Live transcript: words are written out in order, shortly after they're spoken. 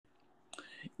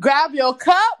Grab your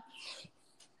cup,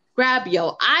 Grab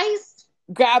your ice.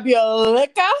 grab your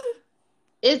liquor.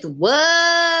 It's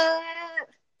what?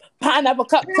 Pineapple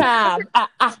cup time.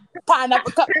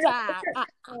 Pineapple cup time.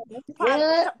 Pineapple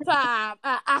What? cup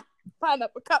time.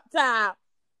 Pineapple cup time. Ow,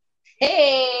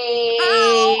 Hey.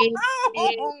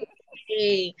 ow.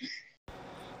 Hey.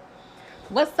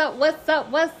 What's up? What's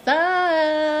up? What's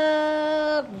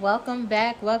up? Welcome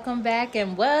back,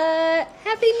 and what?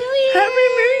 Happy New Year! Happy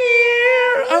New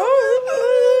Year! Oh.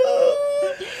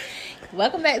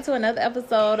 Welcome back to another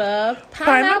episode of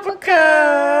Pineapple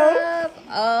Cup.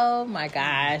 Oh my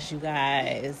gosh, you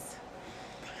guys.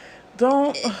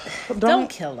 Don't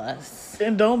Kill us.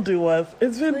 and don't do us.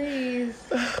 It's been Please.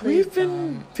 we've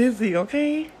been busy,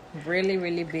 okay? Really,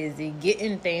 really busy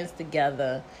getting things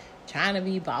together, trying to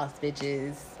be boss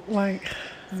bitches. Like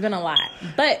It's been a lot.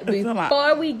 But It's a lot.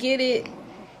 before we get it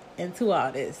into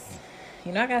all this,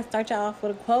 I gotta start y'all off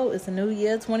with a quote. It's a new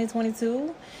year,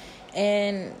 2022,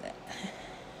 and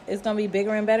it's gonna be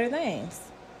bigger and better things.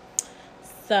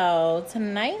 So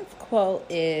tonight's quote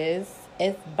it's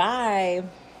by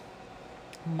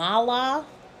Mala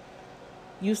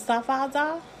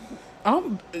Yousafzai.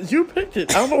 you picked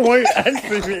it. I don't know why you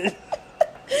asked me.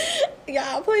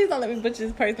 Y'all, please don't let me butcher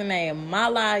this person's name.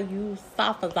 Mala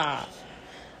Yousafzai.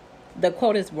 The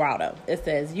quote is broader. It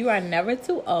says, "You are never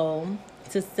too old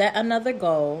to set another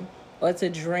goal or to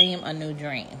dream a new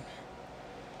dream."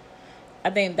 I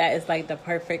think that is like the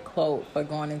perfect quote for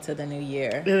going into the new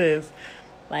year. It is.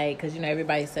 Like, because,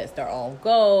 everybody sets their own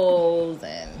goals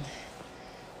and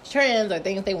trends or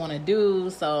things they want to do.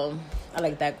 So I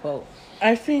like that quote.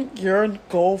 I think your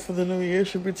goal for the new year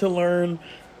should be to learn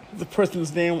the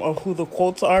person's name of who the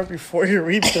quotes are before you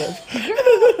read them.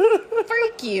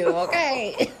 Freak you,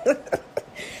 okay?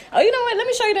 Oh, you know what? Let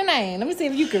me show you the name. Let me see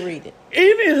if you can read it.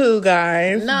 Anywho,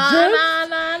 guys.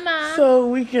 No. So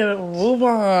we can move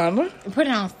on.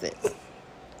 Pronounce it.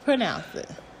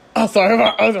 Oh, sorry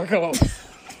about other quotes.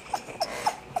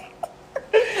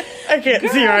 I can't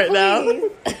see right now.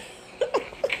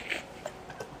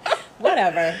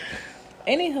 Whatever.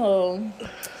 Anywho,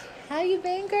 how you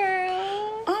been,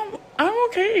 girl? I'm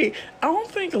okay. I don't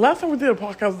think last time we did a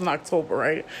podcast was in October,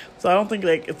 right? So I don't think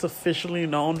it's officially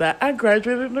known that I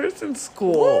graduated nursing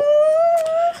school.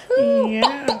 Woo-hoo.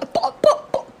 Yeah.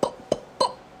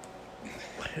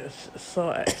 It's so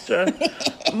extra.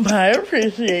 I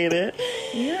appreciate it.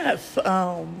 Yes.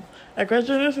 I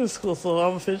graduated nursing school, so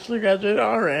I'm officially graduated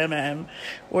RN, and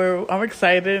I'm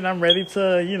excited and I'm ready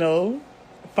to,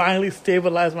 finally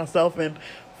stabilize myself and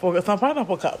focus on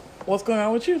Pineapple Cup. What's going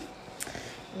on with you?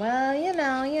 Well,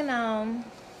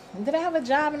 did I have a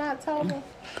job in October?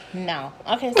 No.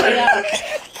 Okay, so y'all,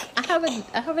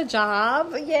 I have a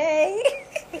job. Yay.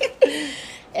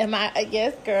 And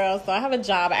yes, girl. So I have a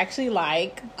job I actually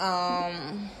like.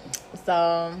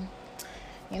 So,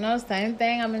 same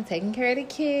thing. I've been taking care of the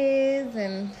kids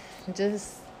and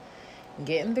just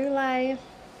getting through life.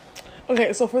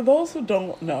 Okay, so for those who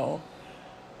don't know,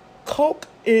 Coke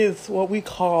is what we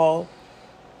call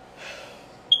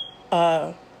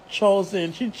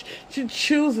chosen. She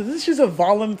chooses. She's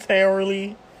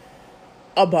voluntarily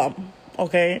a bum.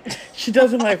 Okay, she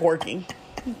doesn't like working.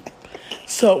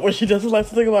 So when she doesn't like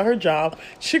to think about her job,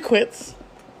 she quits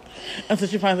until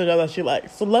she finds a job that she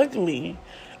likes. So luckily,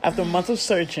 after months of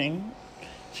searching,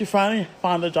 she finally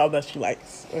found a job that she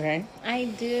likes. Okay. I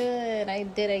did.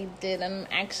 I'm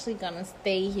actually gonna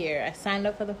stay here. I signed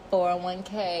up for the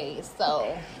 401k,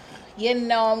 so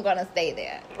I'm gonna stay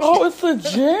there. Oh, it's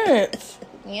legit.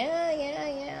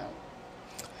 Yeah.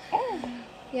 Oh,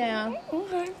 Yeah.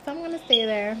 okay. So I'm gonna stay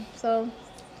there. So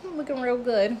I'm looking real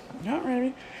good. Not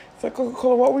ready. So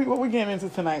Coca-Cola, what we getting into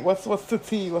tonight? What's the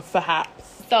tea? What's the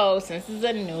haps? So since it's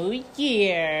a new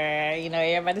year,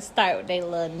 everybody start with their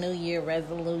little New Year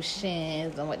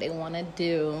resolutions and what they want to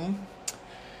do.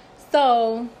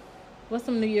 So, what's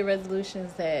some New Year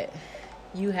resolutions that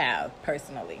you have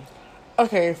personally?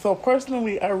 Okay, so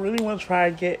personally, I really want to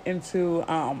try to get into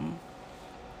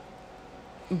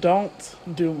Don't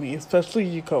Do Me, especially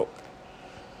you, Coke.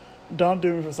 Don't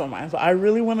Do Me for some mine. So I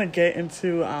really want to get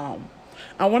into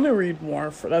I want to read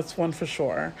more. That's one for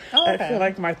sure. Oh, okay. I feel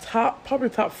like my probably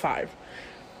top 5.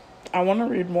 I want to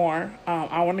read more.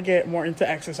 I want to get more into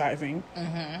exercising.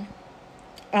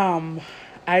 Mm-hmm.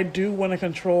 I do want to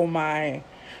control my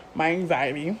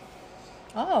anxiety.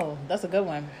 Oh, that's a good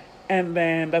one. And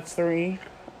then that's 3.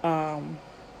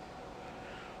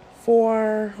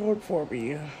 4, what would 4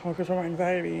 be? I want to control my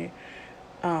anxiety.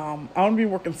 I want to be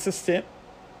more consistent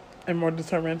and more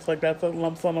determined. Like that's a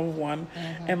lump sum of 1.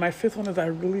 Mm-hmm. And my 5th one is I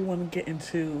really want to get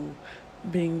into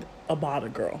being a body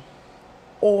girl.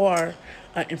 or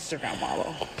an Instagram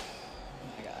model? Oh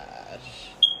my gosh.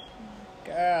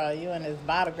 Girl, you and this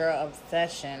bottle girl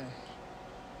obsession.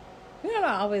 You know what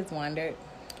I always wondered?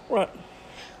 What?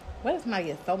 What if somebody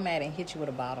gets so mad and hit you with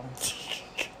a bottle?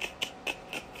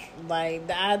 Like,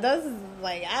 that's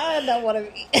like, I don't want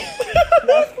to be.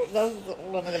 that's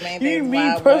one of the main things. You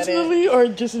mean personally or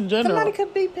just in general? Somebody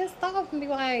could be pissed off and be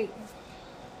like,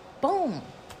 boom.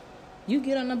 You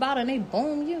get on the bottle and they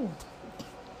boom you.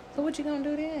 So what you gonna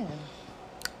do then?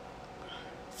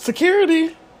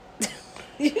 Security.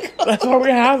 That's why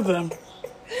we have them.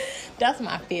 That's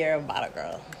my fear of bottle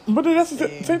girl. But that's the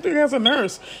same thing as a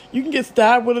nurse. You can get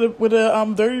stabbed with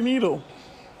a dirty needle.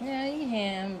 Yeah, you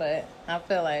can, but I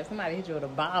feel like if somebody hit you with a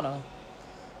bottle,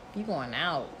 you going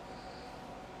out.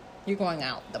 You're going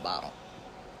out the bottle.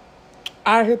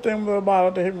 I hit them with a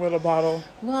bottle. They hit me with a bottle.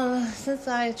 Well, since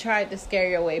I tried to scare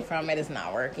you away from it, it's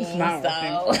not working. It's not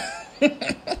working.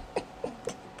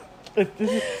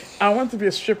 I want to be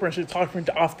a stripper and she talked me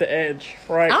off the edge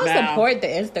now. I'll support the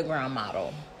Instagram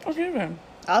model. Okay, then.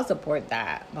 I'll support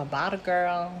that. But bottle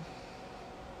girl.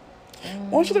 Why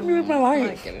don't you let me live my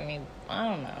life? I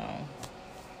don't know.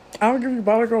 I don't give you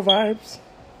bottle girl vibes.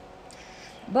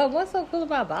 But what's so cool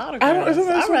about bottle girl?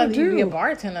 I'd rather you be a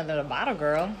bartender than a bottle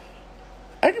girl.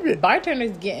 I could be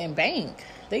bartenders getting bank.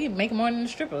 They make more than the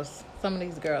strippers. Some of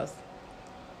these girls.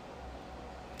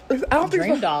 I don't think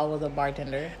Dream Doll was a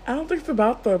bartender. I don't think it's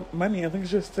about the money. I think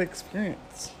it's just the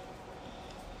experience.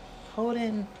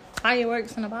 Holding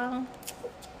fireworks in a bottle.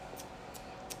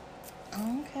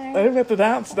 Okay. I didn't have to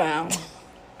dance down.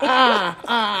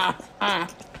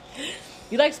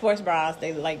 You like sports bras?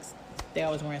 They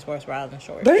always wearing sports bras and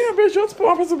shorts. Damn, bitch, your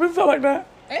sports bras have been like that.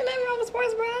 Ain't nothing wrong with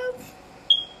sports bras.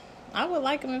 I would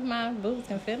like them if my boobs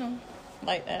can fit them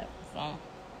like that. So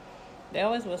they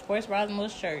always wear sports bras and little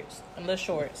shirts and little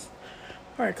shorts.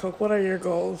 All right, Coke. What are your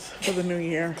goals for the new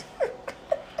year?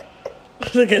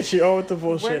 Look at you all with the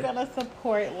bullshit. We're gonna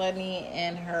support Lenny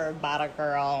and her bottle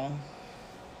girl.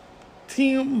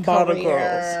 Team bottle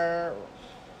girls.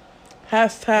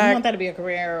 Hashtag. You want that to be a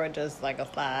career or just like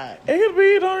a side? It could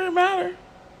be. It don't really matter.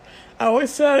 I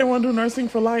always said I didn't want to do nursing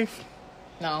for life.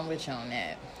 No, I'm with you on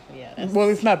that. Yeah. Well,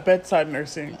 it's not bedside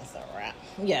nursing. That's a wrap.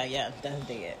 Yeah. That's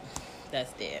dead.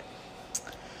 That's dead.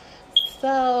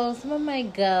 So some of my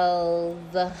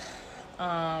goals.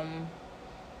 I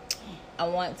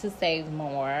want to save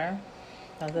more.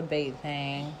 That's a big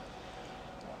thing.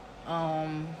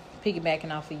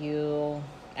 Piggybacking off of you,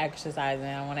 exercising.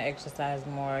 I want to exercise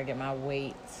more, get my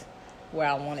weight where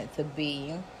I want it to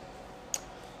be.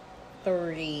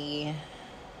 3,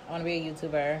 I want to be a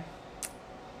YouTuber.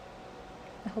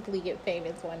 Hopefully get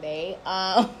famous one day.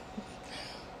 4,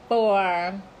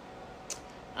 I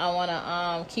want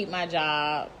to keep my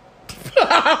job.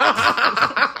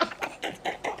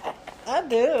 I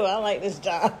do. I like this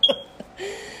job.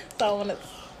 So I want to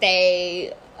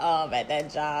stay at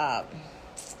that job.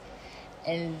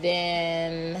 And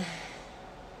then,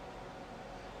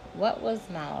 what was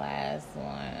my last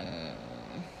one?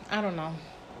 I don't know.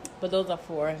 But those are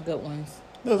 4 good ones.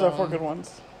 Those are 4 good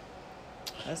ones.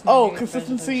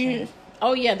 Consistency. Resolution.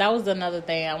 Oh, yeah. That was another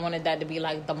thing. I wanted that to be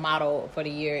like the motto for the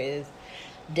year is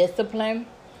discipline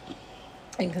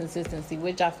and consistency,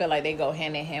 which I feel like they go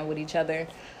hand in hand with each other.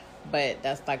 But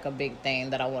that's like a big thing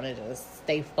that I want to just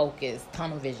stay focused,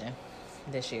 tunnel vision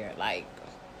this year. Like,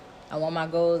 I want my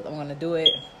goals. I'm going to do it.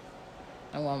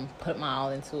 I'm going to put my all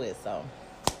into it. So,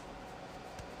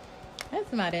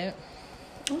 that's about it.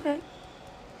 Okay.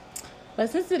 But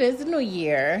since it is the new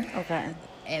year. Okay.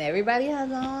 And everybody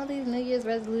has all these New Year's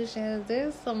resolutions.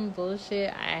 There's some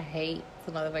bullshit I hate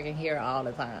to motherfucking hear all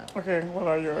the time. Okay, what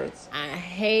are yours? I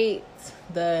hate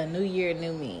the New Year,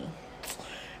 New Me.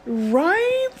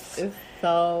 Right? It's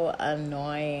so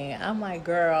annoying. I'm like,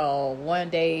 girl,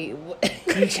 one day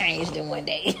you changed in one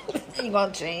day. You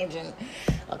gonna change in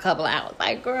a couple hours.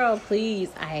 Like, girl, please.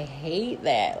 I hate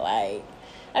that. Like,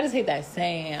 I just hate that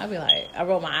saying. I'll be like, I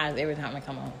roll my eyes every time I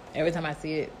come on. Every time I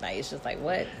see it, like, it's just like,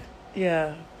 what?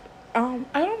 Yeah. I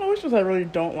don't know which ones I really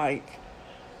don't like.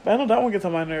 But I know that one gets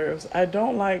on my nerves. I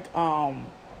don't like,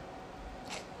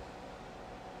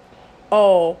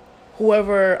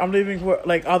 whoever I'm leaving for,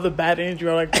 like, all the bad energy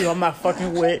or, like, I'm not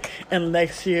fucking with, and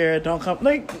next year don't come.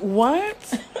 Like,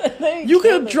 what? You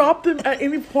could drop them at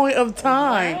any point of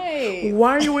time. Right.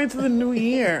 Why are you waiting till the new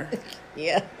year?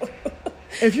 Yeah.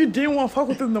 If you didn't want to fuck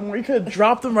with them no more, you could have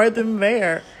dropped them right then and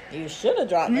there. You should have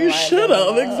dropped them. You should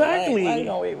have, exactly. Why you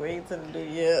gonna wait till the new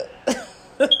year?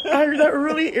 That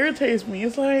really irritates me.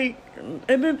 It's like,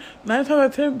 and then 9 times out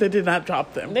of 10, they did not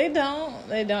drop them. They don't.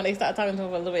 They start talking to them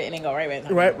for a little bit and then go right back.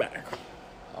 Right back.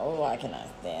 Oh, I cannot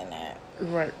stand that.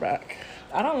 Right back.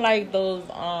 I don't like those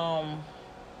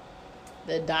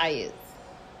the diets.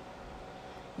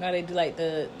 You know, they do like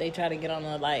they try to get on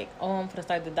the like, oh, I'm gonna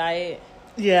start the diet.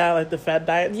 Yeah, like the fat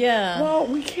diets. Yeah. Well,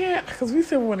 we can't, because we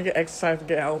said we want to get exercise and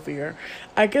get healthier.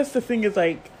 I guess the thing is,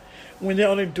 like, when they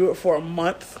only do it for a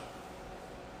month.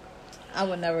 I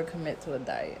would never commit to a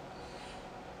diet.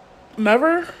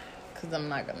 Never? Because I'm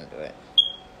not going to do it.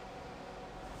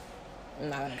 I'm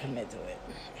not going to commit to it.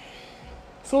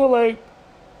 So, like,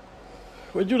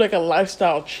 would you like a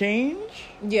lifestyle change?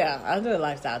 Yeah, I'll do a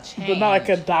lifestyle change. But not like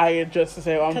a diet just to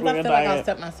say, oh, I'm doing a diet. Because I feel like I'll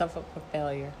set myself up for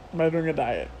failure. By doing a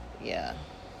diet. Yeah.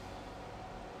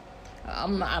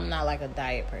 I'm not like a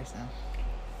diet person.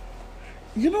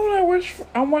 You know what I wish?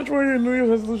 I want one of your New Year's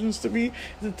resolutions to be? Is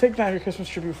to take down your Christmas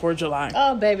tree before July.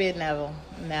 Oh, baby,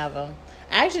 never.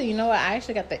 Actually, you know what? I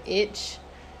actually got the itch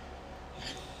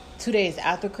 2 days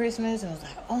after Christmas and was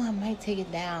like, oh, I might take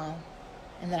it down.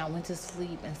 And then I went to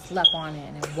sleep and slept on it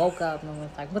and then woke up and was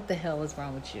like, what the hell is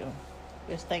wrong with you?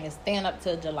 This thing is staying up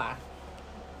till July.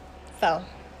 So,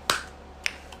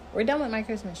 we're done with my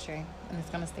Christmas tree and it's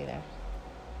going to stay there.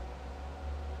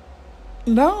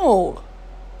 No.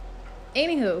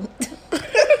 Anywho.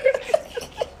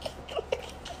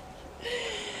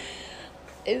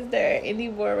 Is there any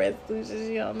more resolutions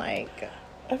you don't like?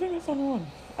 I think that's the only one.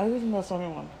 I really think that's the only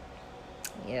one.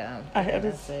 Yeah.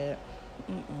 That's it.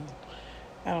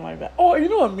 I don't like that. Oh, you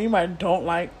know what meme I don't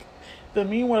like? The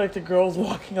meme where like the girls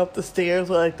walking up the stairs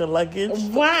with like the luggage.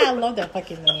 Wow, I love that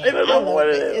fucking meme. I don't know what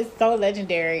it is. It's so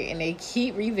legendary and they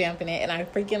keep revamping it and I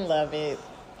freaking love it.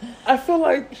 I feel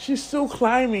like she's still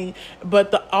climbing,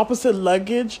 but the opposite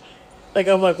luggage, like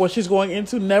of like what she's going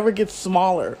into, never gets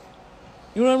smaller.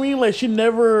 You know what I mean? Like she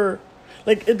never,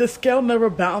 like the scale never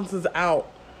balances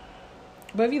out.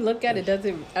 But if you look at it, does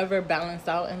it ever balance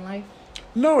out in life?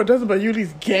 No, it doesn't. But you at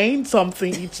least gain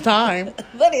something each time.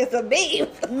 But it's a meme.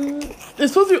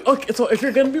 It's supposed to be okay. So if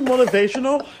you're gonna be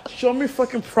motivational, show me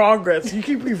fucking progress. You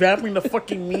keep revamping the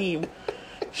fucking meme.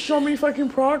 Show me fucking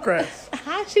progress.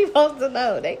 How's she supposed to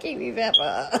know? They keep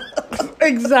revamping.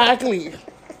 Exactly.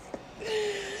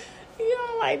 You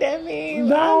don't like that meme?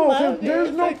 No,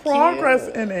 there's no progress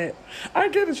cute. in it. I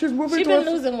get it. She's moving. She's been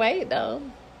losing weight though.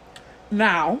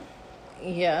 Now.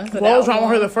 Yeah. So what was wrong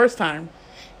with her the first time?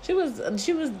 She was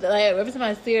like, every time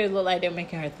I see her, it looked like they're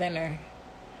making her thinner.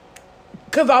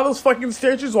 Because all those fucking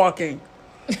stairs she's walking.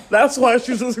 That's why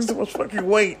she's losing so much fucking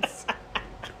weight.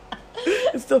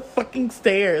 It's the fucking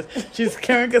stairs. She's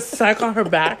carrying a sack on her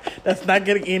back that's not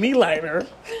getting any lighter.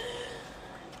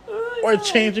 Or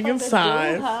changing in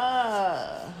size.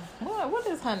 What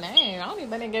is her name? I don't even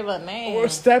think they gave her a name. Or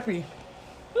Steppy.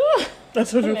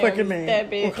 That's her fucking name.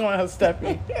 Steppy. We're calling her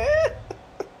Steppy.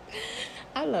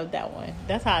 I love that one.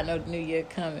 That's how I know the new year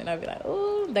coming. I'll be like,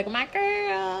 ooh, there go my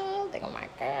girl. There go my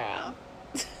girl.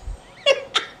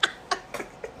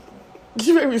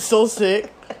 You made me so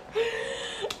sick.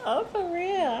 Oh, for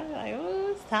real. I'm like,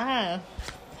 ooh, it's time.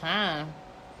 Time.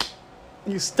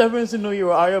 You step into New Year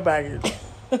with all your baggage.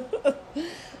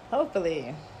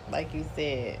 Hopefully, like you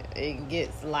said, it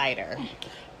gets lighter.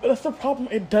 But that's the problem.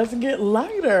 It doesn't get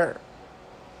lighter.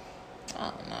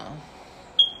 I don't know.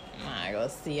 I go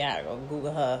see. I go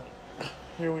Google her.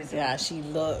 Here we See go. how she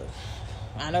look.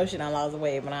 I know she done lost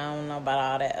weight, but I don't know about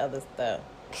all that other stuff.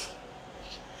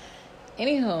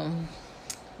 Anywho,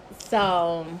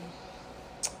 so,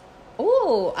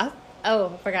 I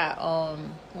forgot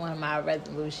one of my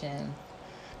resolutions.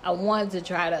 I wanted to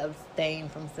try to abstain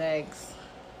from sex.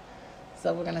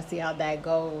 So we're gonna see how that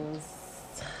goes.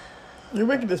 You're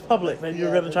making this public that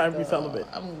you're going to try and be celibate.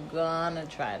 I'm gonna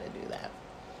try to do that.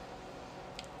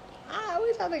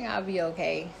 I think I'll be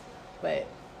okay. But,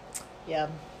 yeah,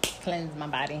 cleanse my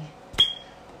body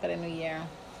for the new year.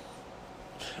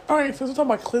 All right, so we're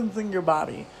talking about cleansing your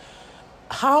body.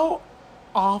 How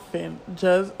often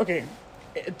does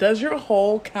your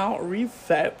whole count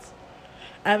reset?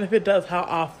 And if it does, how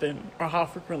often or how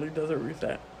frequently does it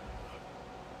reset?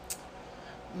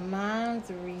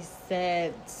 Mine's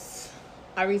resets.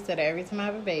 I reset it every time I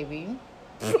have a baby.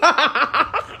 It's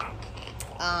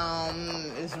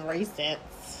resets.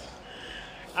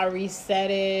 I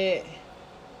reset it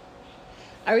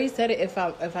if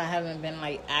I haven't been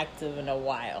like active in a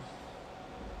while.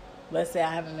 Let's say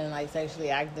I haven't been like sexually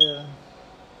active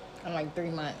in like 3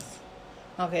 months.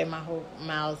 Okay, my whole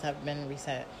miles have been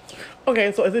reset.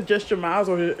 Okay, so is it just your miles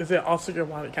or is it also your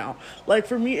body count? Like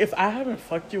for me, if I haven't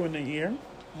fucked you in a year,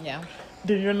 yeah,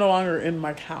 then you're no longer in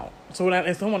my count. So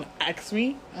if someone asks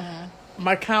me,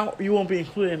 my count, you won't be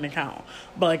included in the count.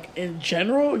 But like in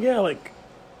general, yeah, like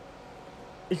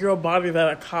you're a body that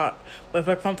I caught. But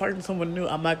if I'm talking to someone new,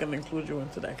 I'm not gonna include you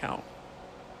into that count.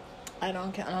 I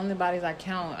don't count. The only bodies I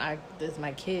count is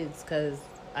my kids because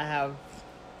I have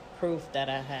proof that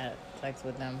I had sex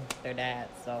with them, their dad.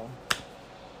 So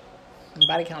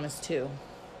body count is 2.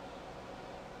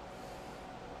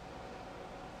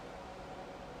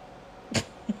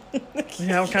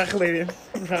 Yeah, I'm calculating.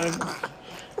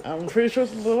 I'm pretty sure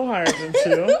it's a little higher than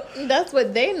 2. That's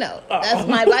what they know. That's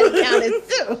my body count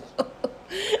is 2.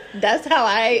 That's how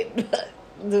I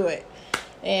do it.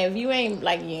 And if you ain't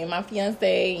like, you ain't my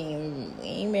fiance, you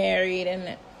ain't married,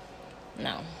 and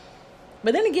no.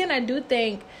 But then again, I do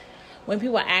think when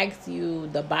people ask you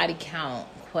the body count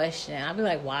question, I'll be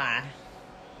like, why?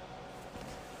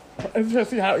 Is to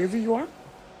see how easy you are?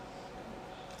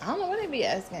 I don't know what they be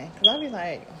asking. Because I'll be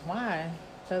like, why?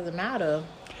 Doesn't matter.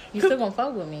 You still gonna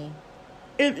fuck with me.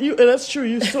 That's true.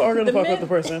 You still are gonna fuck with the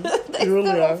person. They You really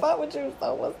still are. gonna fuck with you,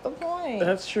 so what's the point?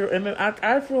 That's true. And then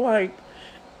I feel like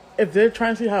if they're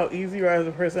trying to see how easy you are as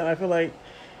a person, I feel like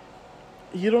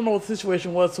you don't know what the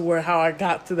situation was to where how I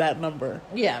got to that number.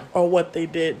 Yeah. Or what they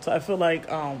did. So I feel like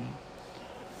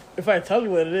if I tell you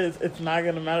what it is, it's not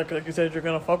gonna matter because like you said, you're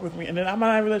gonna fuck with me, and then I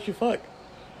might not even let you fuck.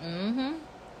 Mm-hmm.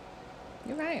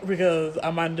 You're right. Because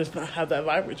I might just not have that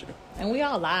vibe with you. And we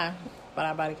all lie about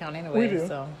our body count anyway. We do.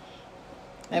 So.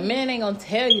 And men ain't gonna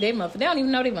tell you they motherfucker. They don't even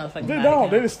know they motherfucking They body don't.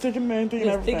 count. They just sticking there and thinking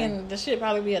everything. Sticking, the shit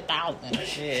probably be 1,000.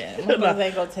 Shit. Motherfuckers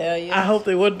ain't gonna tell you. I hope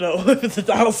they would know if it's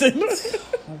 1,000.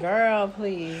 Girl,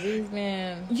 please. These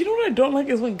men. You know what I don't like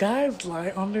is when guys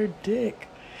lie on their dick.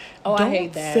 Oh, Don't I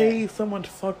hate that. say someone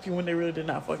fucked you when they really did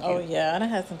not fuck you. Oh, yeah. I done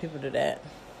had some people do that.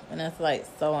 And that's, like,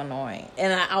 so annoying.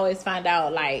 And I always find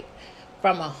out, like,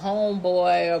 from a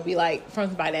homeboy or be, like, from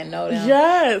somebody that know them.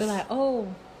 Yes. Be like, oh,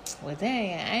 well,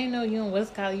 dang, I didn't know you and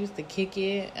West College used to kick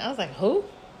it. I was like, who?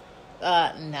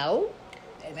 No.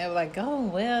 And they were like, oh,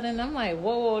 well, then I'm like,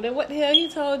 whoa, then what the hell he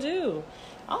told you?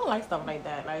 I don't like stuff like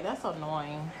that. Like, that's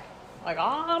annoying. Like,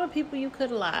 all the people you could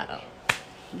lie to.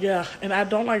 Yeah, and I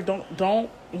don't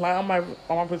lie on my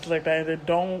pussy like that, and then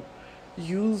don't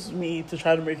use me to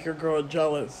try to make your girl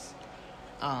jealous.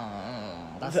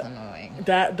 That's annoying.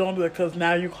 Don't do it because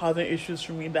now you're causing issues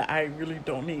for me that I really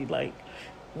don't need. Like,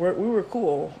 we were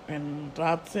cool, and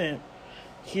that's it.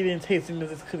 He didn't taste him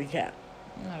as his kitty cat.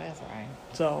 No, that's right.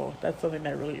 So that's something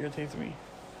that really irritates me.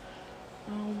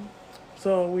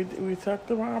 So we talked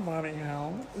the our money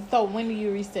out. So when do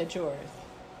you reset yours?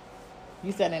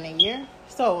 You said in a year?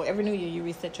 So every new year you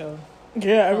reset your...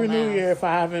 Yeah, every new year, if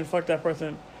I haven't fucked that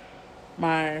person,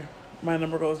 my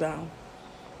number goes down.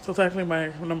 So technically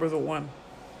my number's a 1.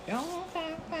 Oh,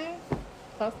 okay.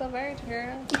 Close to virgin,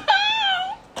 girl.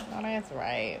 Oh, that's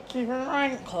right. Keep it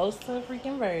right. Close to the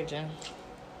freaking virgin.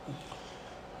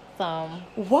 So...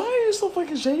 Why are you so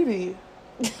fucking shady?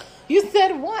 You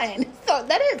said 1. So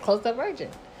that is close to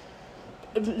virgin.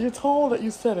 You're told that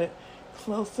you said it.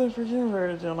 Close to freaking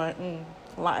virgin. Like,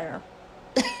 liar.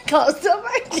 Close to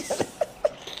virgin.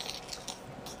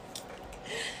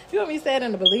 You want me to say it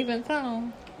in a believing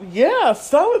tone? Yeah,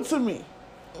 sell it to me.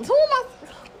 Who am I?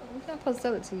 I'm not supposed to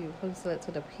sell it to you. I'm supposed to sell it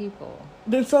to the people.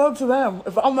 Then sell it to them.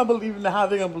 If I'm not believing it, how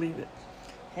they gonna believe it?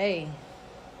 Hey.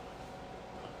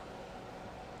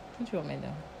 What you want me to do?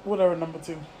 Whatever, number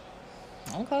 2.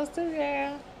 I'm close to,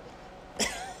 girl.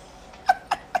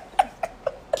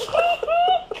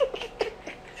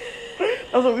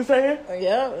 That's what we saying?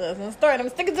 Yeah, that's my story and I'm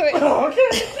sticking to it. Oh, okay.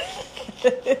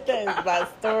 That is my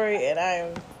story and I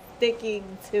am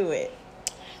sticking to it.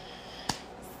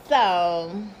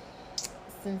 So,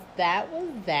 since that was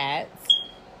that,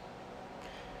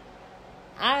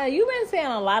 you've been saying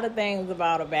a lot of things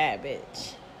about a bad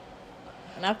bitch.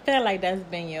 And I feel like that's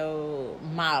been your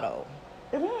motto.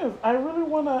 It is. I really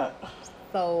wanna...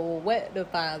 So, what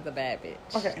defines a bad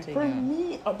bitch? Okay, to for you?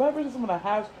 me, a bad bitch is someone that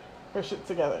has her shit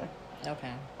together.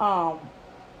 Okay.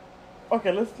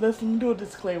 Okay, let's do a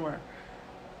disclaimer.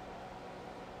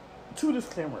 2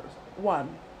 disclaimers. 1,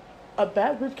 a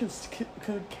bad bitch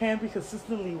can be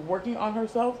consistently working on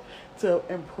herself to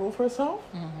improve herself.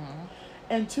 Mm-hmm.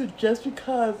 And 2, just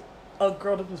because a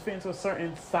girl doesn't fit into a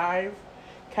certain size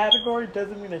category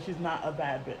doesn't mean that she's not a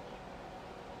bad bitch.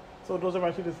 So those are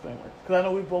my 2 disclaimers. Because I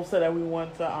know we both said that we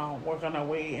want to work on our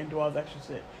weight and do all that extra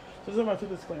shit. So those are my 2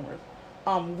 disclaimers.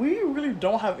 We really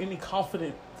don't have any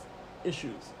confidence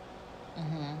issues.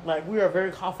 Mm-hmm. Like, we are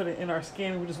very confident in our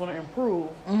skin. We just want to improve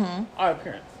our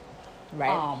appearance.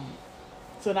 Right.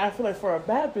 So now I feel like for a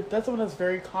bad bitch, that's someone that's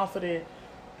very confident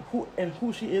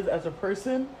who she is as a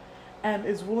person and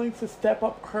is willing to step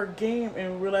up her game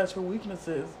and realize her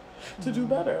weaknesses to do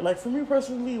better. Like, for me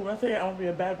personally, when I say I want to be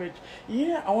a bad bitch,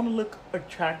 yeah, I want to look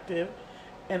attractive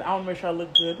and I want to make sure I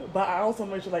look good. But I also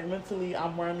make sure, like, mentally,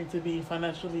 I'm where I need to be.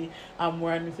 Financially, I'm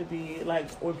where I need to be. Like,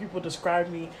 when people describe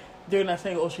me, they're not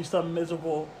saying, "Oh, she's some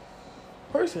miserable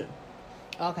person."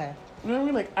 Okay. You know what I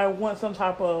mean? Like, I want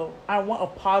a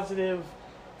positive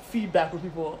feedback when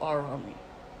people are around me.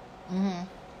 Mm-hmm.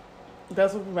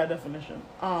 That's what would be my definition.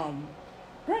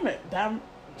 Granted,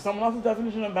 someone else's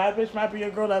definition of bad bitch might be a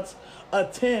girl that's a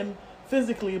 10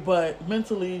 physically, but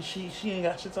mentally she ain't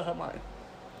got shit to her mind.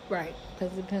 Right.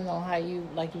 Because it depends on how you,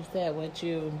 like you said, what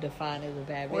you define as a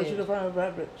bad bitch. What would you define as a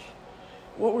bad bitch?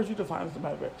 What would you define as a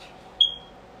bad bitch?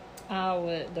 I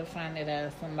would define it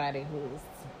as somebody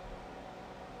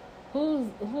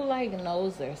who like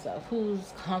knows themselves,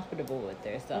 who's comfortable with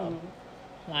themselves.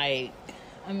 Mm-hmm. Like,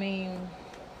 I mean,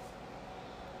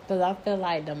 because I feel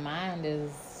like the mind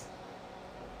is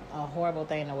a horrible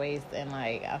thing to waste, and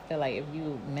like I feel like if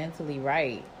you mentally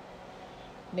right,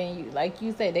 then you, like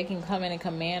you said, they can come in and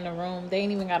command the room. They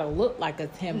ain't even gotta look like a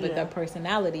 10, but their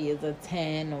personality is a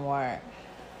 10, or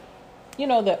you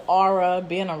know, the aura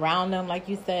being around them, like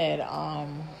you said.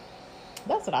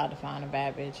 That's what I define a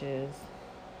bad bitch is,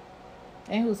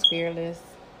 and who's fearless,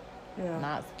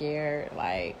 not scared,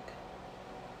 like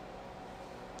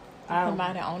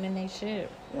somebody owning their shit.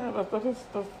 Yeah,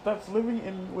 that's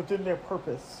living within their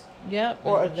purpose. Yep,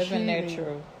 or living their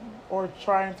truth, or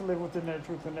trying to live within their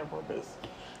truth and their purpose,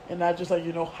 and not just like,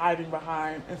 you know, hiding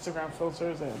behind Instagram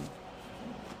filters and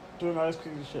doing all this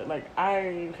crazy shit. Like,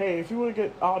 hey, if you want to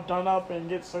get all done up and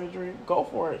get surgery, go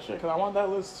for it, shit. Because I want that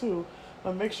list too.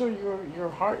 But make sure your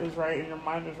heart is right and your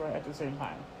mind is right at the same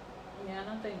time. Yeah, and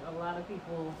I think a lot of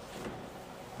people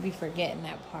be forgetting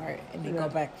that part, and they go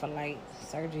back for like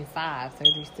surgery 5,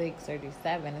 surgery 6, surgery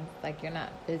 7. It's like you're not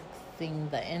fixing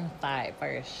the inside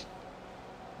first.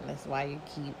 And that's why you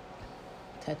keep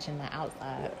touching the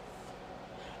outside.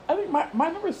 I think my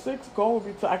number 6 goal would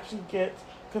be to actually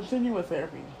continue with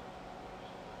therapy.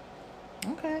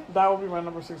 Okay. That would be my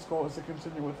number 6 goal, is to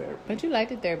continue with therapy. But you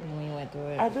liked the therapy when you went through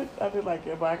it. I did like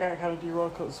it, but I got kind of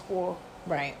derailed because of school.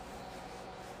 Right.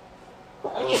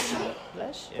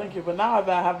 Bless you. Thank you. But now that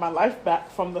I have my life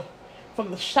back from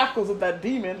the shackles of that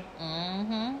demon,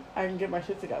 I can get my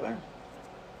shit together.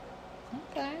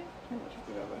 Okay. Get my shit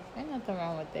together. Ain't nothing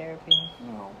wrong with therapy.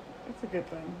 No, it's a good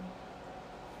thing.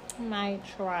 Might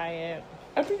try it.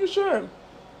 I think you should.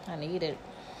 I need it.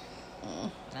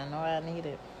 I know I need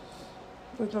it.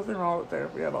 There's nothing wrong with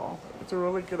therapy at all. It's a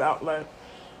really good outlet.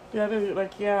 Yeah,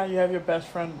 you have your best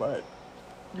friend, but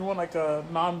you want like a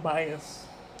non-biased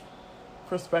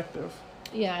perspective.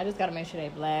 Yeah, I just gotta make sure they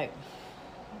black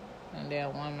and they're a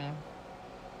woman.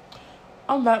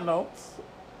 On that note,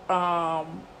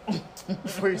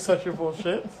 for such your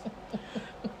bullshit,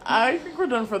 I think we're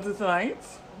done for tonight.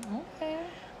 Okay.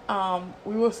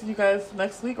 We will see you guys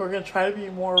next week. We're gonna try to be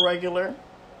more regular.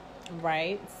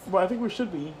 Right. Well, I think we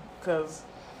should be, because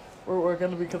we're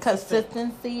gonna be consistent.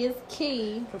 Consistency is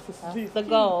key. Consistency That's the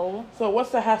goal. So what's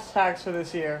the hashtags for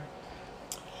this year?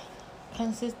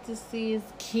 Consistency is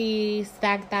key.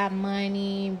 Stack that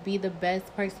money. Be the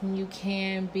best person you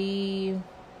can be.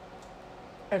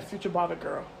 And future bother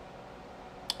girl.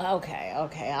 Okay.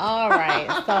 All right.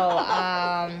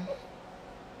 So,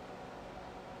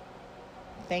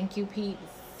 thank you, peeps.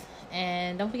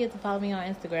 And don't forget to follow me on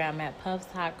Instagram at Puffs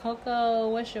Hot Cocoa.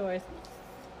 What's yours?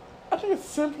 I think it's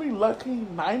Simply Lucky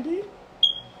 90.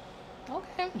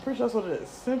 Okay. I'm pretty sure that's what it is.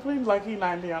 Simply Lucky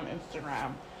 90 on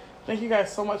Instagram. Thank you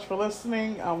guys so much for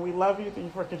listening. We love you. Thank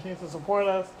you for continuing to support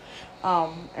us.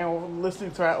 And we're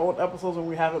listening to our old episodes when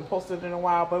we haven't posted in a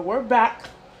while. But we're back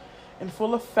in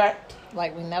full effect.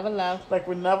 Like we never left.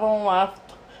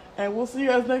 And we'll see you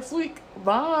guys next week.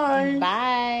 Bye.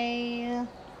 Bye.